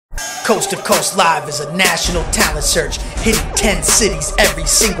Coast to Coast Live is a national talent search, hitting 10 cities every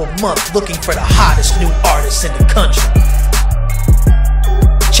single month, looking for the hottest new artists in the country.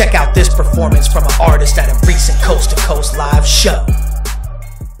 Check out this performance from an artist at a recent Coast to Coast Live show.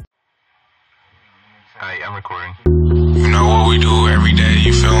 Alright, I'm recording. You know what we do every day,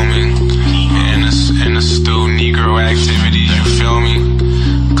 you feel me? In the stew, Negro activities, you feel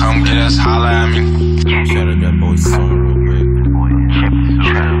me? Come get us, holla at me. Shout out that boy song real quick.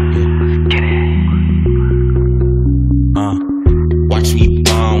 Watch me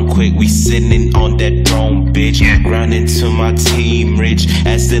bomb quick, we sitting on that throne, bitch. Grinding to my team, rich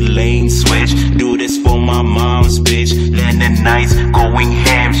as the lane switch. Do this for my mom's bitch. Landing nights, going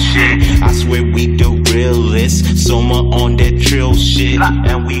ham shit. I swear we the realest. Summer on that drill shit,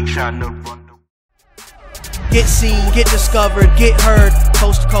 and we tryna run. Get seen, get discovered, get heard.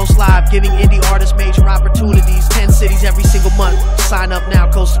 Coast to Coast Live, giving indie artists major opportunities. 10 cities every single month. Sign up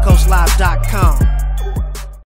now, coasttocoastlive.com.